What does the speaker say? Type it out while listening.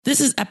This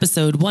is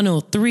episode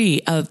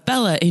 103 of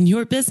Bella in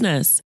Your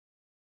Business.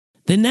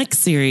 The next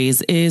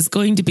series is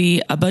going to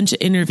be a bunch of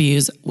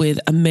interviews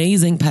with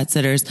amazing pet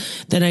sitters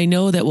that I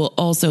know that will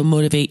also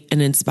motivate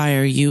and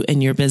inspire you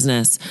in your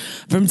business.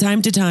 From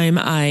time to time,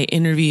 I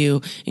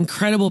interview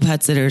incredible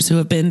pet sitters who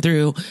have been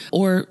through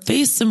or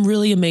faced some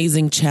really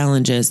amazing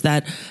challenges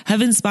that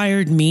have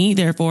inspired me.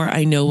 Therefore,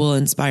 I know will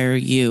inspire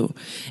you.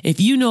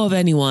 If you know of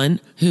anyone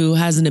who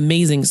has an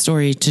amazing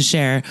story to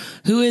share,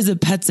 who is a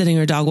pet sitting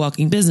or dog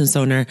walking business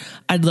owner,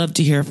 I'd love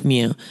to hear from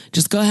you.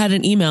 Just go ahead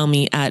and email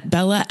me at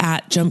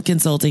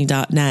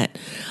bella@jumpconsulting.net.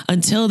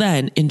 Until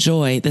then,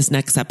 enjoy this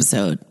next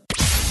episode.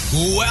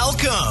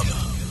 Welcome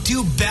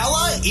to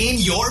Bella in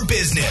Your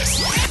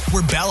Business,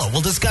 where Bella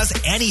will discuss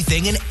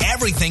anything and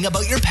everything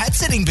about your pet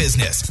sitting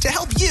business to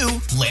help you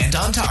land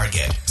on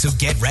target. So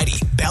get ready.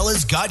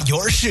 Bella's got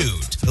your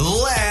shoot.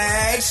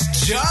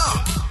 Let's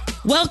jump.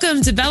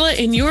 Welcome to Bella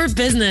in Your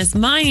Business.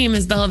 My name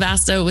is Bella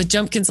Vasto with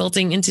Jump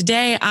Consulting, and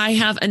today I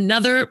have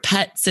another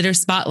pet sitter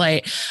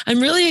spotlight.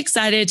 I'm really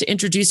excited to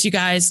introduce you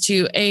guys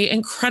to an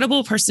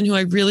incredible person who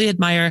I really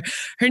admire.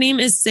 Her name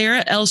is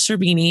Sarah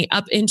El-Sherbini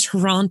up in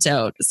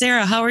Toronto.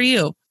 Sarah, how are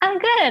you? I'm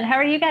good. How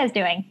are you guys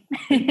doing?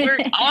 We're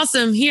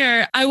awesome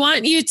here. I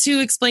want you to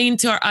explain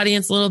to our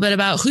audience a little bit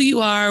about who you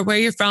are, where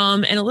you're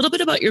from, and a little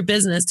bit about your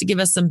business to give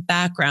us some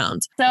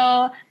background.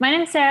 So my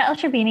name is Sarah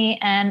El-Sherbini,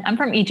 and I'm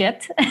from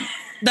Egypt.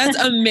 That's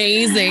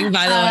amazing,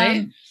 by the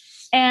way.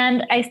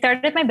 And I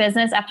started my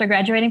business after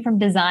graduating from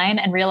design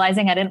and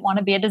realizing I didn't want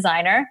to be a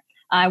designer.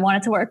 I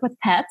wanted to work with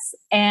pets,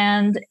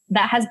 and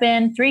that has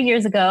been 3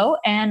 years ago,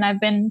 and I've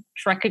been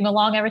trekking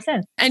along ever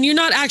since. And you're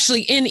not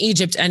actually in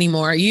Egypt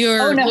anymore.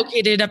 You're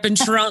located up in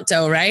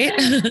Toronto, right?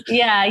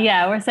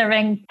 Yeah. We're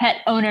serving pet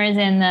owners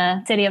in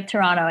the city of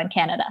Toronto in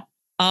Canada.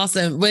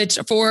 Awesome. Which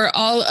for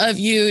all of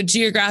you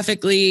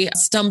geographically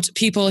stumped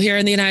people here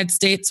in the United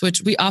States,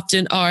 which we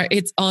often are,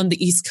 it's on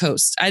the East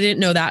Coast. I didn't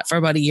know that for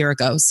about a year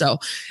ago. So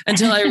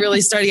until I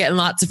really started getting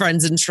lots of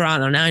friends in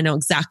Toronto, now I know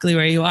exactly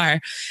where you are.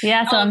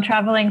 Yeah. So I'm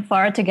traveling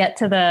far to get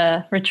to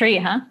the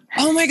retreat, huh?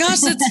 Oh my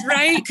gosh, that's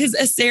right. Because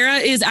Sarah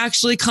is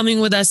actually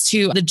coming with us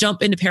to the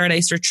Jump into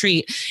Paradise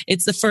retreat.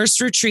 It's the first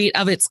retreat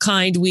of its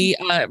kind. We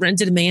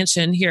rented a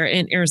mansion here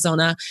in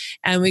Arizona,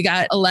 and we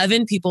got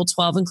 11 people,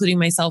 12, including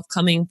myself,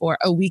 coming for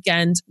a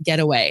weekend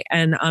getaway.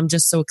 And I'm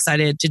just so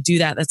excited to do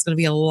that. That's going to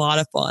be a lot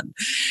of fun.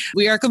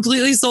 We are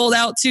completely sold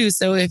out too.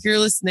 So if you're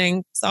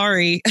listening,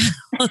 sorry,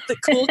 the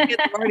cool kids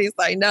have already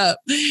signed up.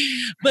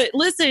 But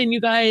listen,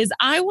 you guys,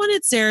 I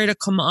wanted Sarah to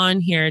come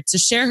on here to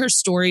share her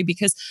story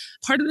because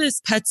part of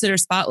this pet sitter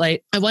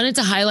spotlight, I wanted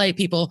to highlight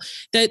people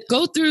that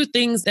go through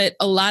things that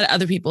a lot of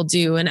other people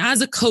do. And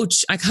as a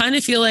coach, I kind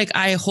of feel like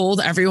I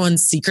hold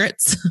everyone's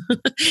secrets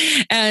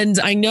and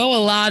I know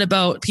a lot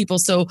about people.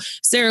 So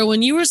Sarah,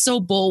 when you were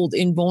so bold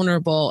and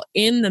vulnerable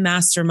in the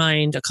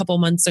mastermind a couple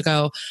months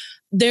ago,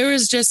 there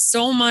was just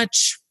so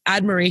much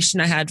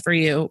admiration I had for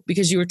you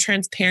because you were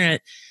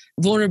transparent.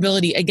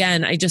 Vulnerability.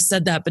 Again, I just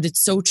said that, but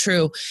it's so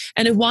true.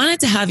 And I wanted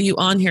to have you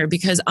on here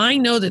because I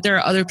know that there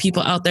are other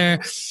people out there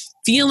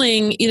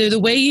feeling either the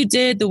way you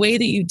did, the way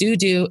that you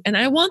do. And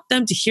I want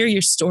them to hear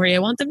your story. I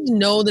want them to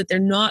know that they're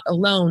not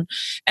alone.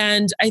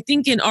 And I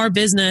think in our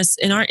business,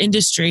 in our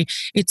industry,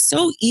 it's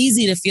so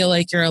easy to feel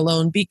like you're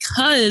alone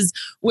because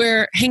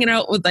we're hanging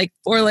out with like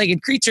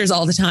four-legged creatures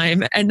all the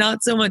time and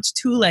not so much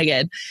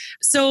two-legged.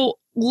 So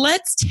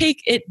let's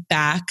take it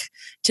back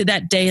to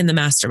that day in the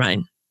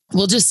mastermind.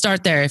 We'll just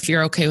start there if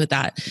you're okay with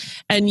that.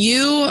 And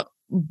you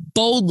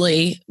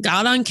boldly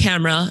got on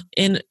camera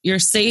in your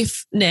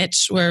safe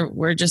niche where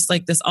we're just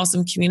like this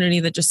awesome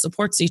community that just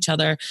supports each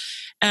other.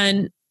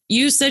 And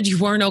you said you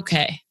weren't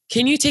okay.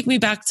 Can you take me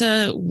back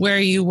to where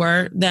you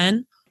were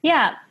then?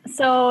 Yeah.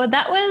 So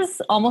that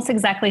was almost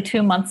exactly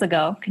 2 months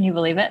ago. Can you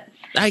believe it?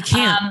 I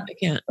can't.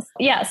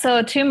 Yeah.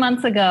 So 2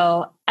 months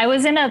ago, I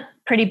was in a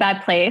pretty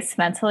bad place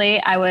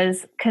mentally. I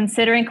was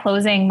considering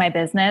closing my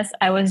business.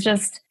 I was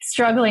just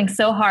struggling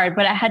so hard,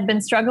 but I had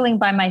been struggling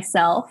by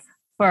myself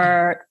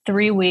for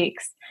 3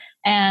 weeks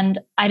and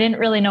I didn't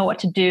really know what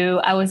to do.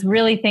 I was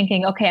really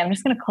thinking, okay, I'm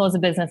just going to close the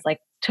business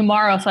like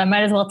tomorrow. So I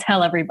might as well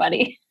tell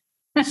everybody.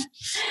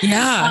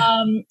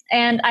 Yeah.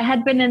 And I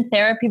had been in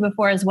therapy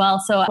before as well.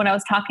 So when I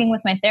was talking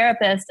with my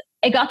therapist,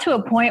 it got to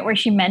a point where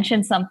she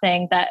mentioned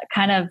something that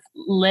kind of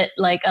lit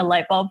like a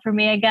light bulb for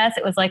me, I guess.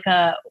 It was like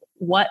a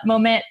what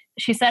moment.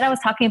 She said I was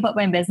talking about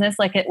my business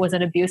like it was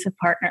an abusive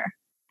partner.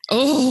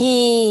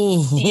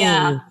 Oh,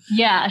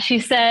 yeah. She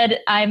said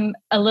I'm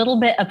a little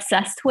bit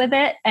obsessed with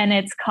it and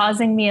it's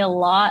causing me a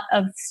lot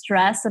of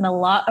stress and a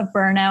lot of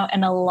burnout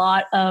and a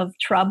lot of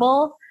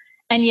trouble.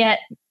 And yet,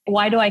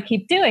 why do I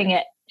keep doing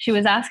it? She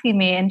was asking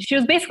me, and she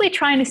was basically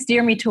trying to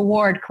steer me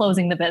toward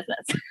closing the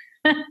business.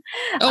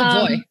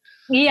 Oh boy.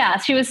 Yeah,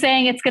 she was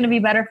saying it's going to be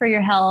better for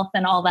your health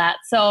and all that.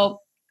 So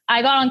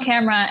I got on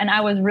camera and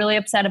I was really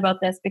upset about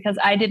this because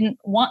I didn't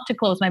want to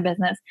close my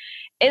business.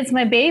 It's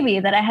my baby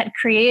that I had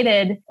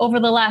created over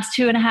the last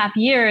 2.5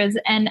 years.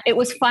 And it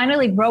was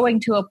finally growing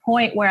to a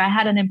point where I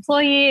had an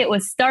employee.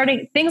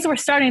 Things were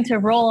starting to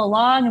roll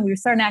along and we were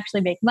starting to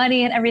actually make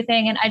money and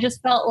everything. And I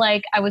just felt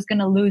like I was going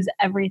to lose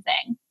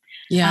everything.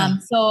 Yeah.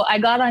 So I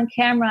got on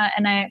camera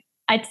and I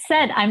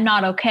said, I'm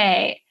not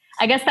okay.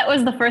 I guess that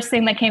was the first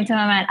thing that came to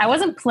my mind. I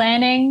wasn't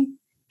planning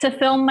to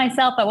film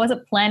myself. I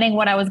wasn't planning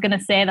what I was going to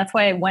say. That's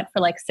why I went for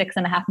like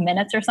 6.5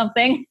 minutes or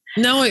something.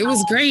 No, it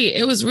was great.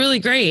 It was really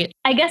great.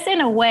 I guess in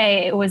a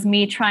way, it was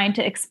me trying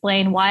to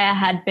explain why I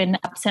had been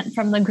absent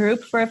from the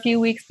group for a few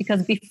weeks,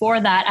 because before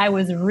that, I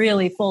was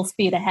really full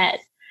speed ahead.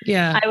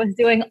 Yeah. I was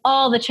doing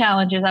all the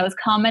challenges. I was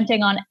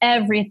commenting on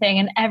everything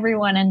and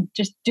everyone and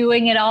just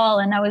doing it all.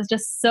 And I was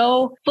just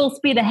so full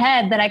speed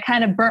ahead that I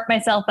kind of burnt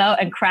myself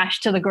out and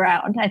crashed to the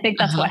ground. I think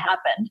that's what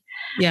happened.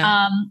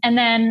 Yeah. And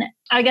then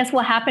I guess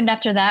what happened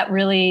after that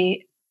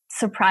really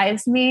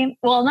surprised me.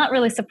 Well, not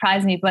really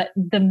surprised me, but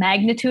the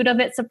magnitude of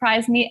it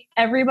surprised me.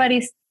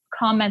 Everybody's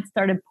comments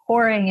started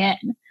pouring in.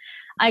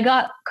 I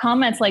got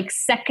comments like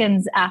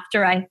seconds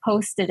after I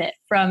posted it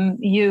from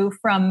you,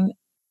 from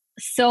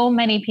so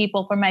many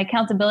people, from my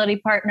accountability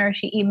partner.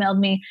 She emailed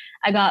me.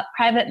 I got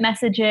private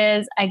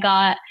messages. I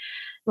got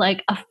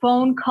like a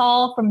phone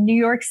call from New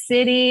York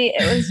City.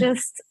 It was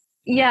just,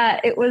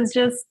 it was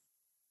just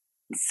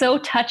so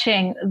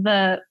touching,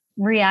 the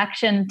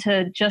reaction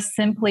to just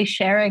simply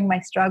sharing my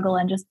struggle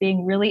and just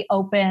being really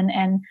open.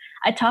 And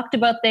I talked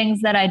about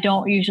things that I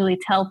don't usually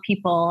tell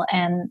people.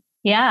 And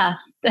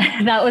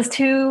that was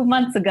 2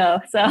 months ago.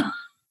 So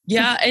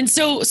yeah. And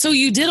so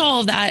you did all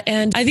of that.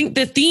 And I think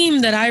the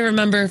theme that I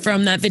remember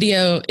from that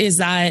video is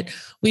that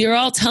we are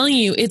all telling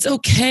you it's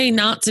okay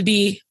not to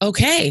be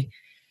okay.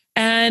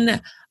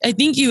 And I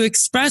think you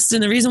expressed,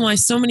 and the reason why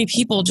so many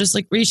people just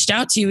like reached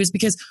out to you is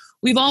because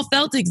we've all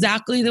felt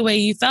exactly the way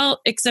you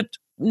felt, except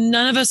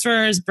none of us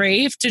were as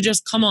brave to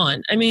just come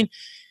on. I mean,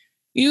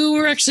 you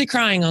were actually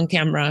crying on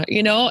camera,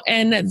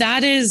 and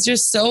that is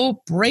just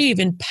so brave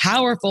and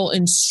powerful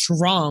and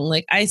strong.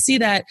 Like I see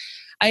that.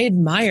 I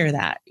admire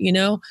that,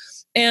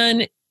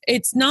 and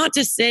it's not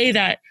to say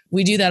that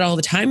we do that all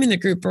the time in the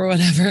group or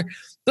whatever,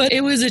 but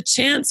it was a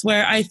chance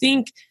where I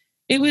think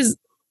it was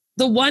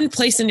the one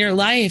place in your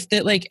life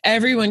that like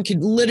everyone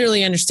could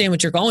literally understand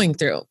what you're going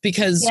through,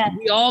 because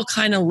we all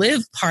kind of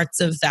live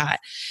parts of that.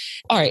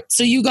 All right.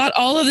 So you got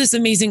all of this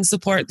amazing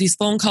support, these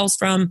phone calls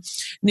from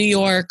New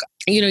York,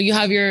 you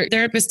have your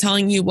therapist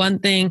telling you one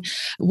thing.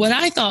 What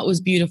I thought was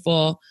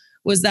beautiful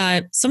was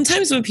that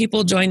sometimes when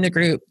people join the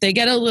group, they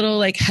get a little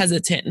like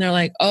hesitant and they're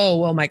like, oh,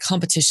 well, my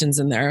competition's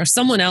in there or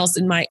someone else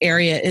in my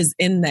area is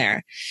in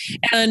there.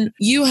 And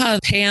you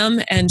have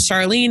Pam and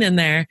Charlene in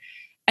there.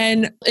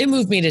 And it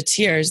moved me to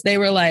tears. They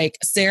were like,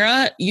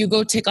 Sarah, you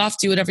go take off,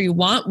 do whatever you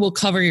want. We'll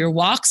cover your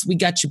walks. We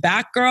got you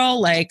back,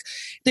 girl. Like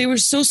they were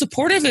so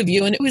supportive of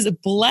you. And it was a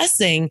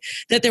blessing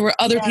that there were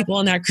other people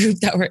in that group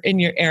that were in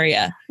your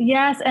area.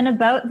 Yes. And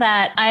about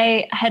that,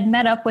 I had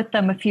met up with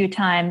them a few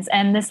times.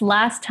 And this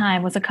last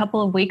time was a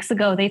couple of weeks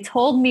ago. They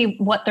told me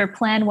what their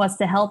plan was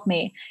to help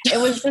me. It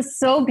was just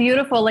so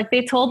beautiful. Like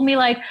they told me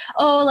like,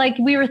 oh, like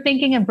we were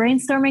thinking of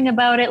brainstorming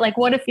about it. Like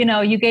what if,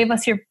 you gave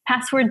us your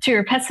password to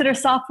your pet sitter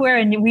software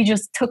and we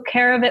just took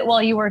care of it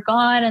while you were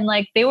gone. And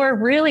like, they were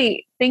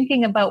really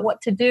thinking about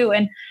what to do.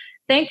 And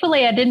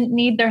thankfully I didn't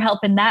need their help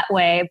in that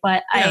way,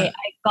 but I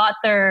got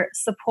their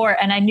support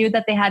and I knew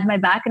that they had my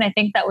back. And I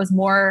think that was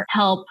more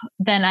help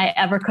than I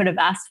ever could have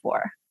asked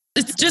for.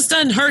 It's just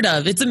unheard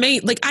of. It's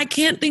amazing. Like I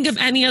can't think of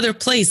any other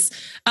place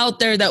out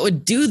there that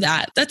would do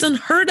that. That's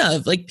unheard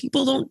of. Like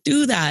people don't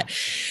do that.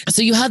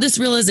 So you had this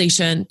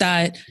realization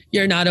that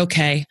you're not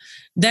okay.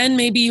 Then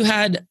maybe you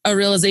had a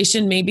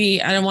realization,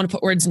 maybe I don't want to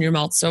put words in your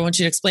mouth. So I want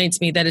you to explain to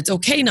me that it's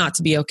okay not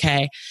to be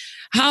okay.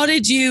 How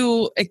did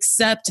you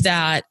accept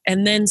that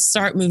and then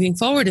start moving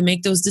forward and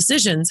make those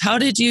decisions? How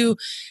did you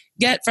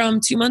get from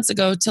 2 months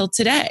ago till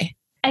today?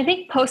 I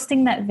think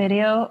posting that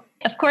video,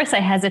 of course I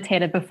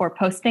hesitated before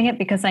posting it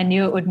because I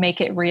knew it would make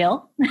it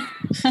real.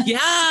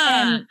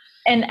 Yeah.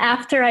 And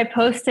after I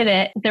posted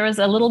it, there was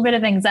a little bit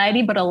of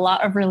anxiety, but a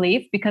lot of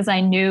relief because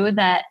I knew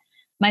that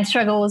my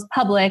struggle was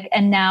public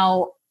and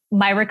now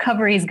my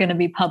recovery is going to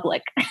be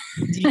public.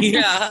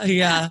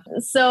 Yeah.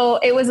 So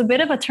it was a bit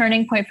of a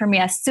turning point for me.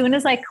 As soon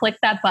as I clicked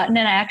that button,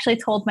 and I actually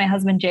told my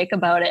husband Jake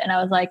about it, and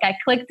I was like, I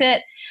clicked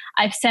it,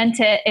 I've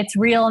sent it, it's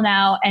real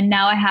now, and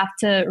now I have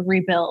to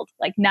rebuild.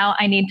 Like now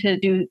I need to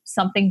do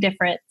something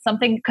different,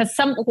 because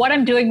what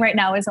I'm doing right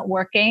now isn't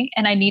working,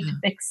 and I need to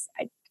fix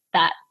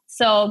that.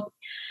 So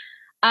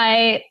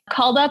I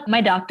called up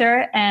my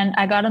doctor, and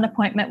I got an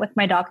appointment with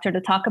my doctor to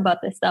talk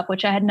about this stuff,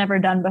 which I had never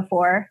done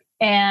before.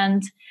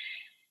 And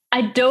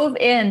I dove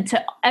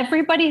into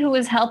everybody who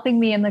was helping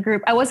me in the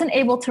group. I wasn't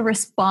able to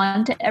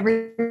respond to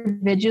every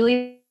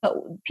individually, but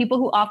people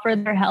who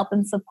offered their help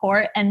and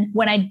support. And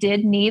when I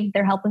did need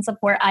their help and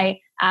support,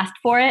 I asked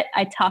for it.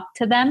 I talked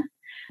to them.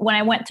 When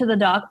I went to the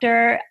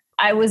doctor,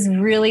 I was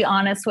really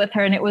honest with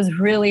her and it was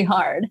really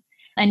hard.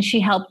 And she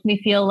helped me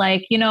feel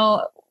like,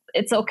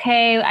 it's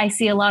okay. I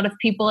see a lot of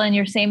people in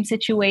your same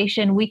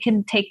situation. We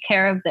can take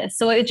care of this.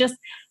 So it just,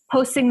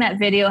 posting that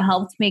video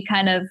helped me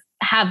kind of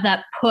have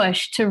that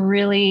push to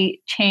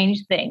really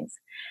change things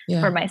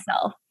for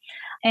myself.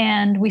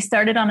 And we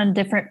started on a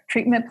different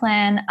treatment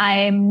plan.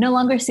 I'm no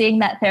longer seeing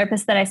that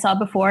therapist that I saw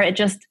before.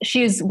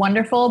 She's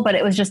wonderful, but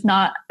it was just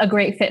not a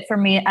great fit for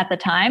me at the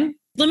time.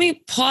 Let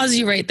me pause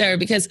you right there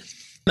because,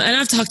 and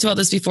I've talked about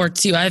this before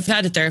too. I've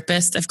had a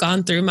therapist. I've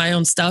gone through my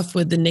own stuff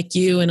with the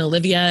NICU and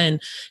Olivia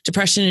and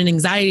depression and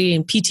anxiety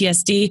and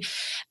PTSD.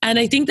 And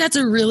I think that's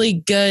a really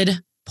good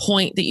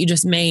point that you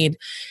just made.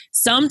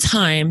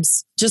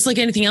 Sometimes, just like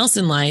anything else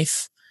in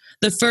life,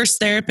 the first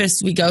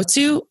therapist we go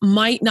to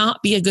might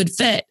not be a good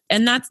fit.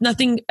 And that's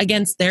nothing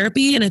against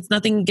therapy and it's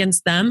nothing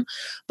against them.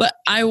 But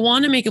I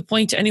want to make a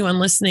point to anyone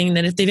listening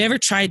that if they've ever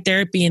tried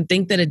therapy and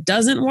think that it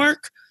doesn't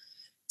work,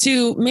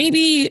 to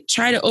maybe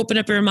try to open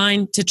up your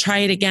mind to try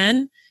it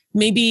again,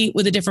 maybe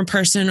with a different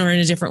person or in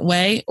a different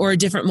way or a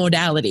different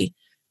modality.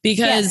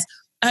 Because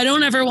I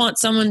don't ever want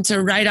someone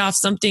to write off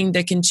something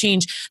that can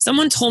change.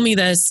 Someone told me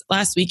this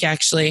last week,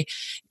 actually.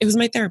 It was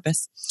my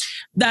therapist,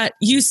 that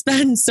you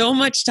spend so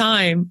much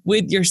time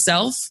with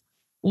yourself.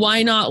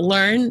 Why not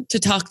learn to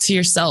talk to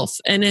yourself?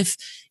 And if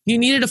you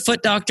needed a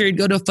foot doctor, you'd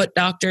go to a foot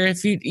doctor.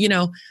 If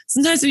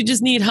sometimes we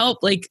just need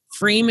help, like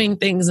framing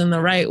things in the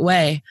right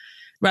way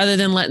rather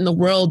than letting the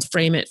world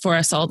frame it for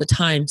us all the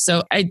time.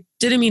 So I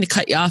didn't mean to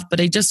cut you off,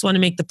 but I just want to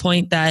make the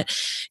point that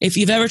if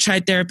you've ever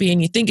tried therapy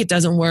and you think it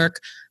doesn't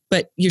work,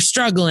 but you're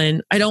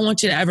struggling, I don't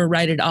want you to ever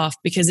write it off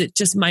because it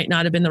just might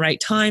not have been the right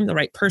time, the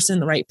right person,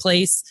 the right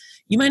place.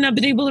 You might not have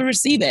been able to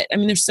receive it. I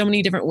mean, there's so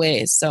many different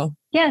ways. So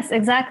yes,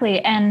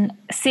 exactly. And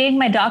seeing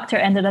my doctor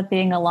ended up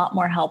being a lot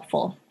more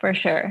helpful for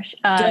sure.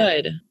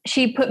 Good.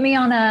 She put me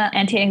on a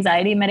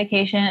anti-anxiety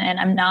medication, and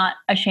I'm not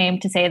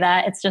ashamed to say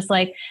that. It's just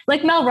like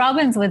Mel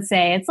Robbins would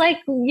say, it's like,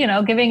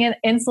 giving an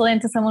insulin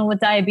to someone with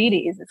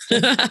diabetes. It's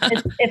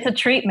just, it's a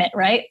treatment,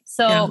 right?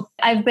 So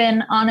I've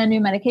been on a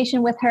new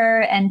medication with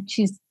her and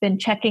she's been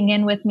checking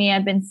in with me.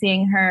 I've been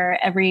seeing her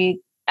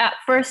at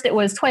first it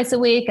was twice a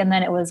week and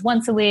then it was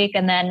once a week.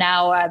 And then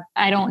now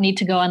I don't need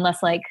to go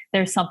unless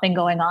there's something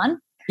going on.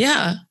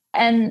 Yeah.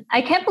 And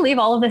I can't believe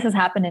all of this has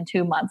happened in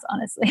 2 months,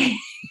 honestly.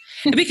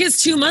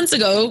 Because 2 months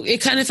ago, it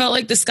kind of felt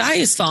like the sky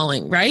is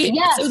falling, right?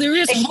 Yes, so there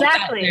is hope out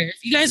exactly. there.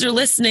 If you guys are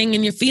listening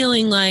and you're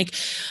feeling like,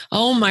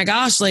 oh my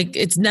gosh, like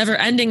it's never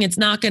ending, it's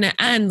not going to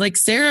end. Like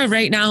Sarah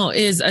right now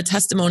is a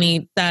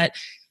testimony that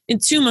in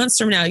 2 months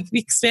from now, you could be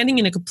expanding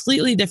in a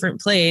completely different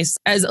place.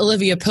 As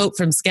Olivia Pope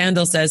from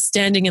Scandal says,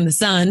 standing in the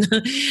sun.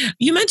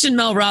 You mentioned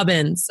Mel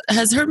Robbins.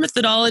 Has her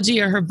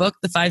methodology or her book,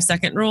 The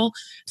 5-Second Rule,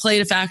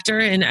 played a factor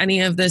in any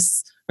of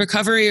this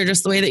recovery or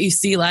just the way that you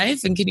see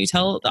life? And can you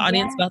tell the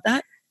audience about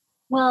that?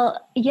 Well,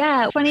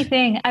 yeah. Funny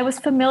thing, I was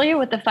familiar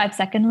with the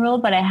 5-second rule,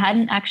 but I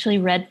hadn't actually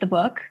read the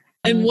book.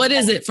 And what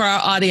is it for our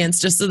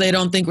audience, just so they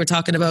don't think we're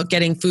talking about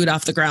getting food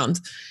off the ground?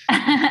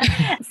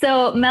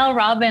 So Mel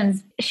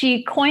Robbins,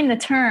 she coined the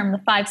term, the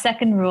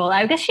 5-second rule.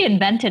 I guess she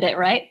invented it,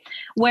 right?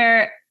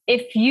 Where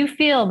if you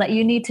feel that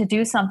you need to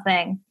do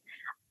something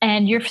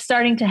and you're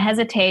starting to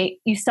hesitate,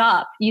 you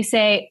stop. You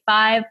say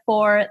 5,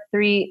 4,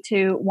 3,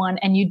 2, 1,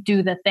 and you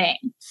do the thing.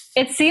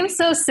 It seems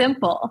so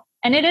simple.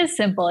 And it is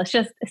simple. It's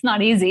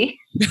not easy.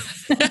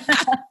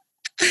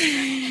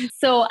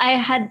 So I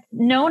had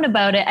known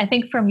about it, I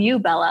think from you,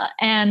 Bella,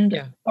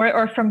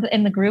 or from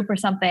in the group or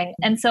something.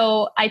 And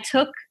so I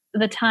took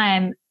the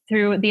time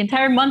through the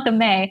entire month of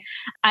May.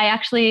 I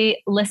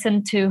actually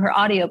listened to her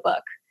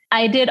audiobook.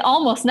 I did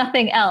almost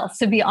nothing else,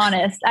 to be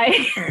honest.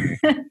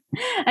 I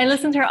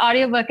listened to her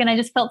audiobook and I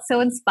just felt so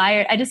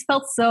inspired. I just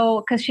felt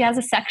so, because she has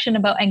a section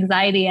about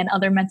anxiety and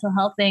other mental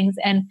health things.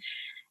 And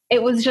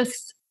it was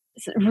just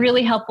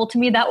really helpful to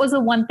me. That was the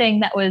one thing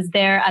that was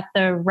there at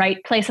the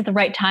right place at the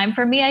right time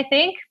for me, I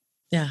think.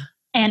 Yeah.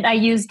 And I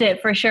used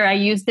it for sure. I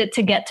used it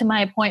to get to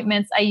my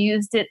appointments. I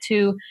used it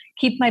to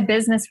keep my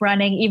business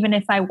running, even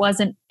if I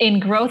wasn't in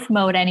growth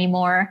mode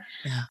anymore.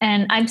 Yeah.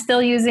 And I'm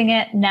still using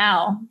it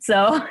now.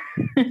 So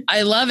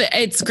I love it.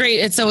 It's great.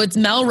 It's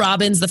Mel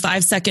Robbins, The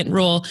 5-Second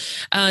Rule.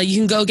 You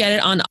can go get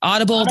it on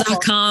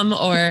audible.com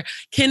or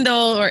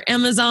Kindle or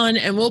Amazon.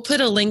 And we'll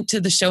put a link to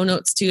the show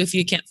notes too, if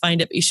you can't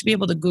find it, but you should be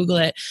able to Google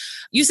it.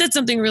 You said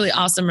something really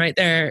awesome right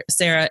there,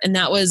 Sarah, and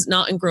that was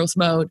not in growth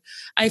mode.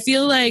 I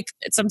feel like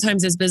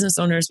sometimes as business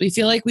owners, we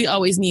feel like we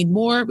always need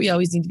more. We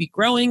always need to be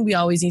growing. We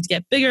always need to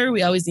get bigger.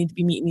 We always need to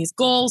be meeting these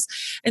goals.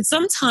 And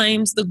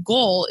sometimes the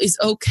goal is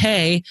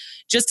okay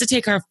just to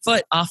take our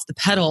foot off the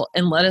pedal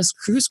and let us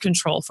cruise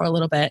control for a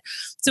little bit.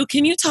 So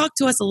can you talk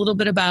to us a little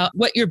bit about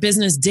what your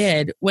business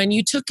did when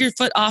you took your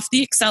foot off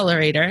the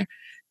accelerator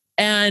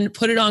and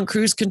put it on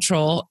cruise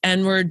control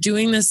and we're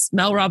doing this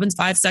Mel Robbins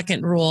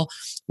 5-second rule?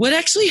 What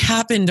actually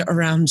happened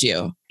around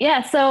you?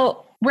 Yeah.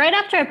 So right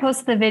after I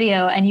posted the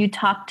video and you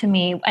talked to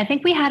me, I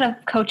think we had a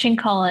coaching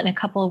call in a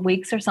couple of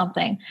weeks or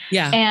something.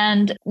 Yeah.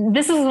 And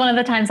this is one of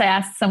the times I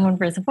asked someone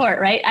for support,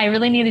 right? I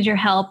really needed your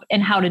help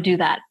in how to do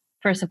that,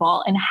 first of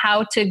all, and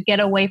how to get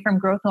away from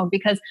growth mode.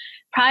 Because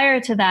prior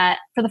to that,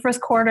 for the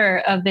first quarter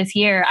of this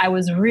year, I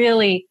was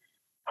really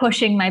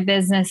pushing my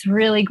business,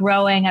 really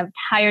growing. I've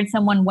hired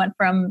someone, went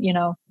from,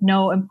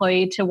 no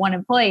employee to one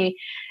employee.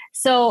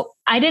 So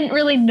I didn't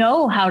really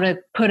know how to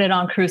put it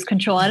on cruise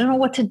control. I don't know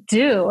what to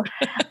do.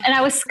 And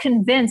I was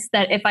convinced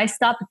that if I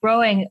stopped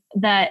growing,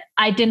 that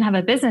I didn't have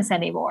a business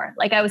anymore.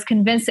 Like I was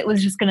convinced it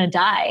was just going to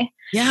die.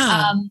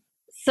 Yeah.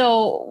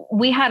 So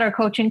we had our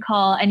coaching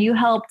call and you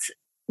helped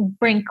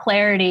bring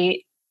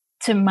clarity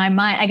to my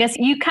mind. I guess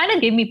you kind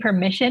of gave me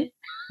permission.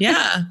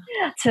 Yeah.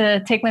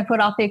 To take my foot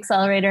off the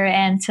accelerator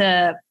and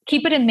to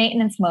keep it in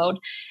maintenance mode.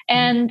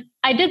 And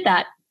I did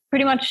that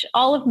pretty much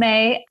all of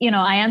May.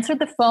 I answered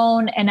the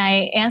phone and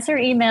I answered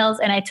emails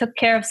and I took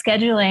care of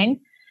scheduling,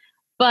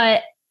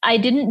 but I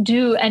didn't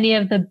do any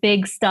of the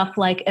big stuff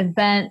like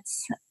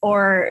events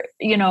or,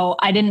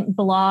 I didn't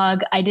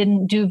blog. I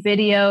didn't do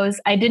videos.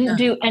 I didn't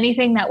do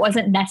anything that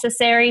wasn't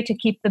necessary to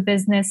keep the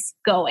business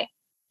going.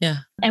 Yeah.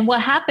 And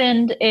what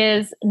happened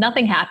is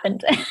nothing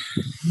happened.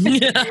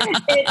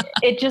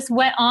 It just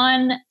went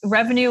on.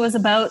 Revenue was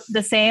about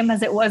the same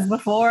as it was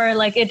before.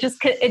 Like it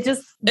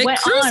went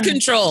cruise on.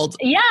 Controlled.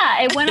 Yeah.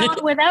 It went on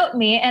without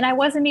me. And I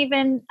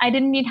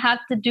didn't even have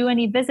to do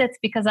any visits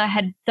because I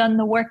had done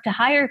the work to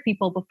hire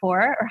people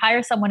before or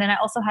hire someone. And I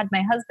also had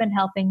my husband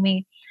helping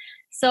me.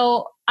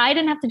 So I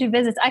didn't have to do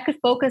visits. I could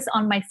focus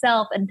on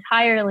myself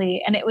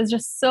entirely. And it was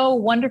just so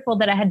wonderful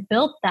that I had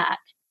built that.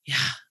 Yeah.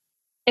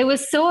 It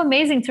was so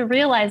amazing to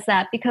realize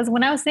that, because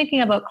when I was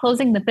thinking about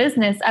closing the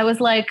business, I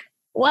was like,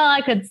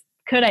 well,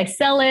 could I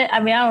sell it? I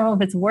mean, I don't know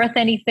if it's worth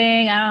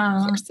anything. I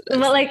don't know.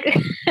 But like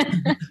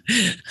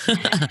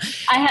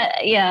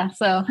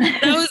so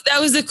that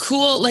was a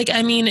cool,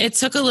 it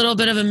took a little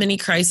bit of a mini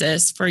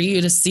crisis for you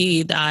to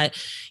see that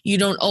you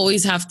don't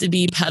always have to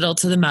be pedal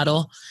to the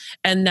metal,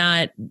 and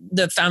that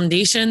the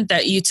foundation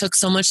that you took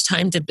so much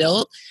time to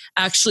build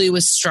actually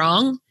was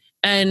strong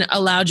and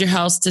allowed your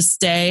house to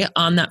stay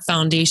on that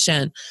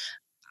foundation.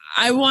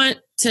 I want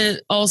to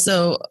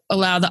also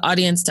allow the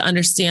audience to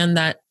understand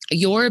that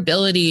your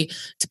ability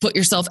to put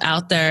yourself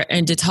out there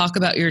and to talk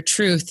about your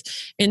truth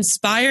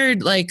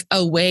inspired like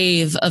a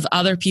wave of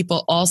other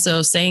people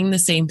also saying the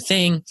same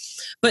thing,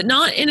 but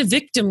not in a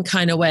victim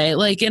kind of way,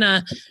 like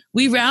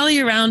we rally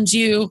around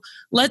you,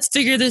 let's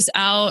figure this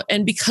out.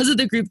 And because of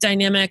the group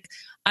dynamic,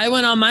 I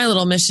went on my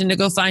little mission to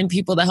go find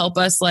people to help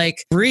us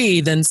like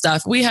breathe and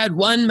stuff. We had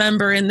one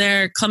member in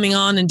there coming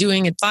on and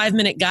doing a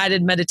 5-minute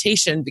guided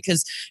meditation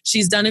because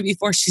she's done it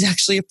before. She's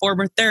actually a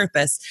former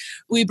therapist.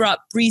 We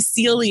brought Bree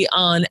Seeley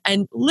on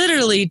and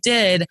literally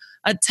did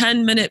a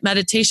 10-minute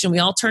meditation. We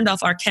all turned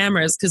off our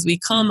cameras because we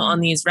come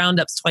on these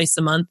roundups twice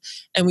a month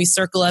and we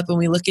circle up and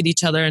we look at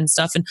each other and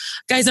stuff. And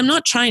guys, I'm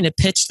not trying to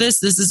pitch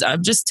this.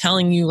 I'm just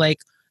telling you like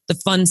the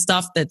fun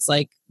stuff that's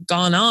like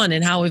gone on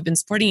and how we've been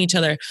supporting each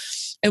other.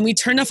 And we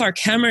turned off our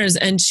cameras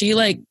and she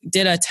like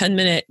did a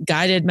 10-minute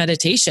guided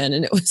meditation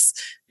and it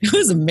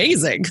was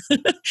amazing.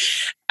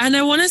 And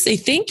I want to say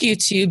thank you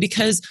to you,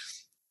 because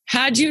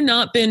had you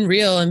not been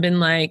real and been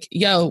like,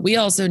 yo, we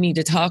also need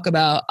to talk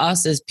about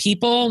us as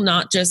people,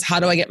 not just how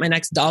do I get my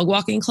next dog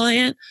walking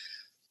client,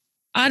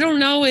 I don't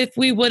know if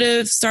we would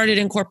have started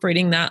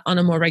incorporating that on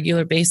a more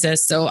regular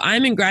basis. So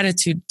I'm in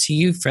gratitude to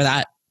you for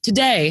that.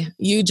 Today,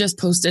 you just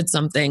posted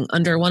something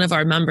under one of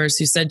our members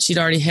who said she'd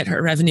already hit her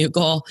revenue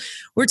goal.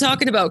 We're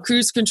talking about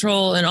cruise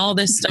control and all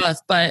this stuff,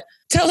 but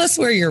tell us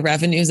where your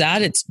revenue's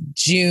at. It's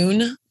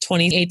June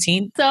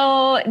 2018.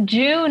 So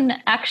June,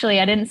 actually,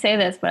 I didn't say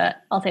this,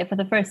 but I'll say it for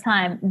the first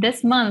time.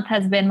 This month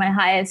has been my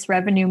highest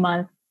revenue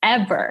month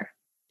ever.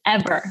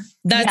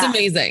 That's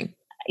amazing.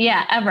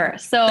 Yeah, ever.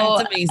 So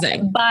that's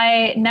amazing.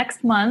 By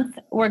next month,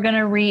 we're going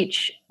to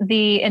reach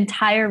the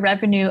entire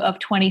revenue of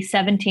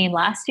 2017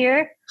 last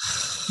year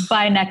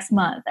by next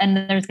month. And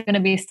there's going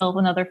to be still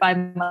another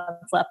 5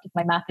 months left if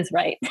my math is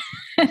right.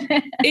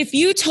 If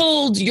you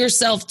told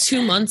yourself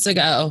 2 months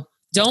ago,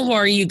 don't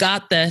worry, you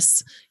got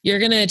this, you're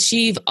going to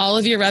achieve all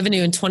of your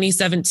revenue in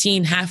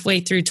 2017, halfway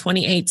through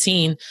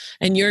 2018,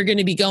 and you're going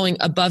to be going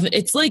above it.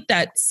 It's like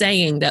that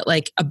saying that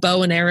like a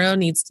bow and arrow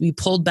needs to be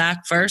pulled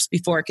back first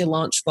before it can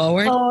launch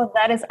forward. Oh,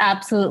 that is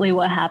absolutely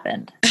what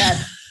happened.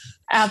 That's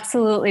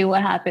absolutely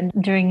what happened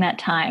during that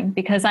time,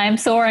 because I am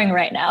soaring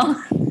right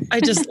now. I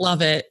just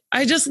love it.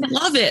 I just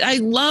love it. I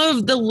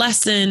love the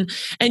lesson.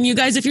 And you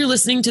guys, if you're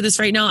listening to this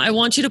right now, I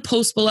want you to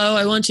post below.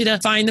 I want you to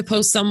find the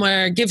post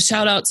somewhere, give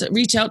shout outs,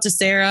 reach out to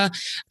Sarah,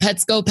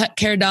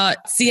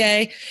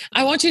 petsgopetcare.ca.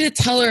 I want you to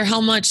tell her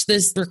how much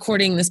this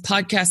recording, this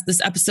podcast,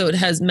 this episode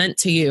has meant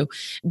to you,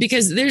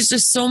 because there's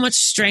just so much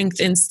strength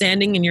in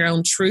standing in your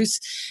own truth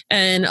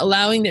and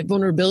allowing that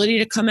vulnerability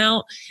to come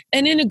out,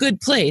 and in a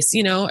good place.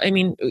 You know, I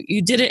mean,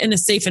 you did it in a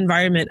safe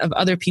environment of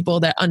other people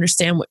that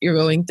understand what you're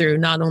going through,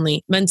 not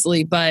only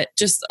mentally, but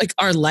just like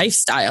our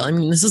lifestyle. I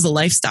mean, this is a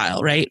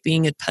lifestyle, right?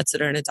 Being a pet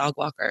sitter and a dog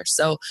walker.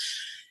 So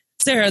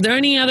Sarah, are there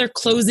any other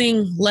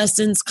closing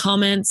lessons,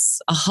 comments,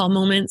 aha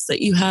moments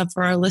that you have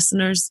for our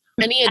listeners?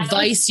 Any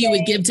advice you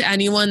would give to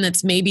anyone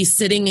that's maybe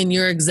sitting in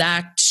your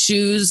exact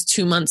shoes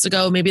 2 months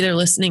ago? Maybe they're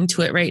listening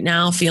to it right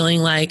now feeling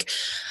like,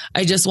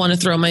 I just want to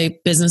throw my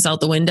business out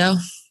the window.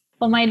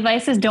 Well, my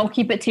advice is don't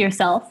keep it to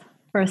yourself,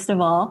 first of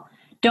all.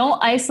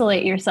 don't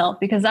isolate yourself,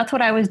 because that's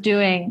what I was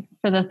doing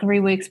for the 3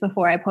 weeks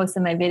before I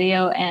posted my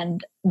video.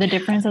 And the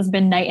difference has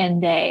been night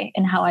and day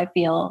in how I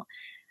feel.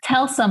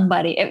 Tell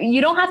somebody.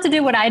 You don't have to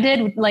do what I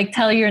did, like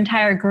tell your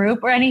entire group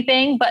or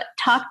anything, but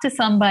talk to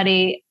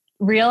somebody,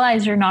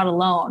 realize you're not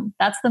alone.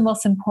 That's the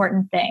most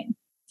important thing.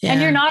 Yeah.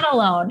 And you're not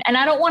alone. And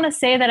I don't want to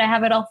say that I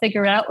have it all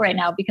figured out right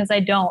now, because I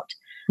don't.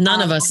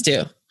 None of us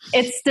do.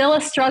 It's still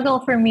a struggle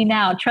for me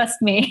now.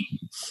 Trust me.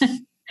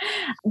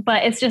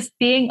 But it's just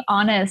being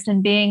honest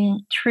and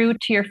being true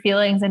to your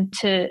feelings and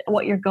to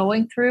what you're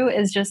going through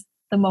is just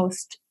the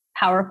most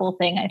powerful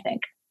thing, I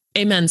think.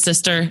 Amen,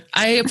 sister.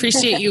 I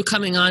appreciate you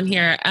coming on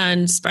here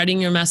and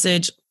spreading your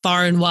message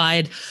far and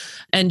wide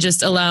and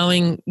just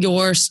allowing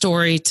your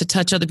story to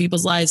touch other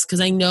people's lives, because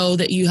I know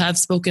that you have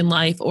spoken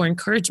life or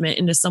encouragement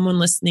into someone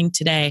listening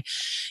today.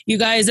 You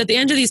guys, at the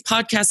end of these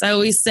podcasts, I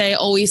always say,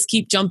 always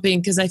keep jumping,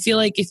 because I feel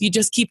like if you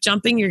just keep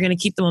jumping, you're going to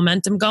keep the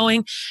momentum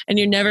going and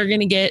you're never going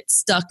to get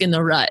stuck in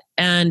the rut.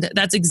 And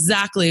that's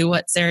exactly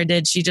what Sarah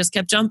did. She just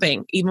kept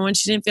jumping, even when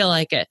she didn't feel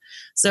like it.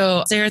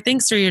 So Sarah,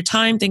 thanks for your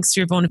time. Thanks for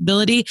your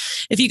vulnerability.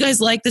 If you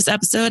guys like this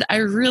episode, I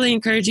really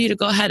encourage you to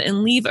go ahead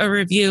and leave a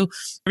review,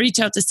 reach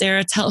out to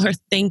Sarah, tell her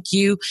thank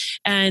you,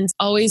 and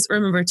always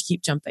remember to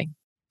keep jumping.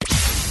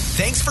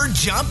 Thanks for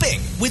jumping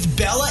with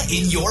Bella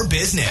in your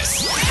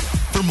business.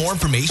 For more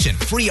information,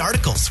 free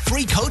articles,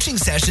 free coaching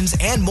sessions,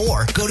 and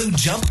more, go to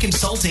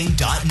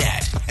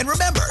jumpconsulting.net. And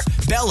remember,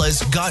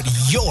 Bella's got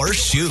your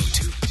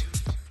shoot.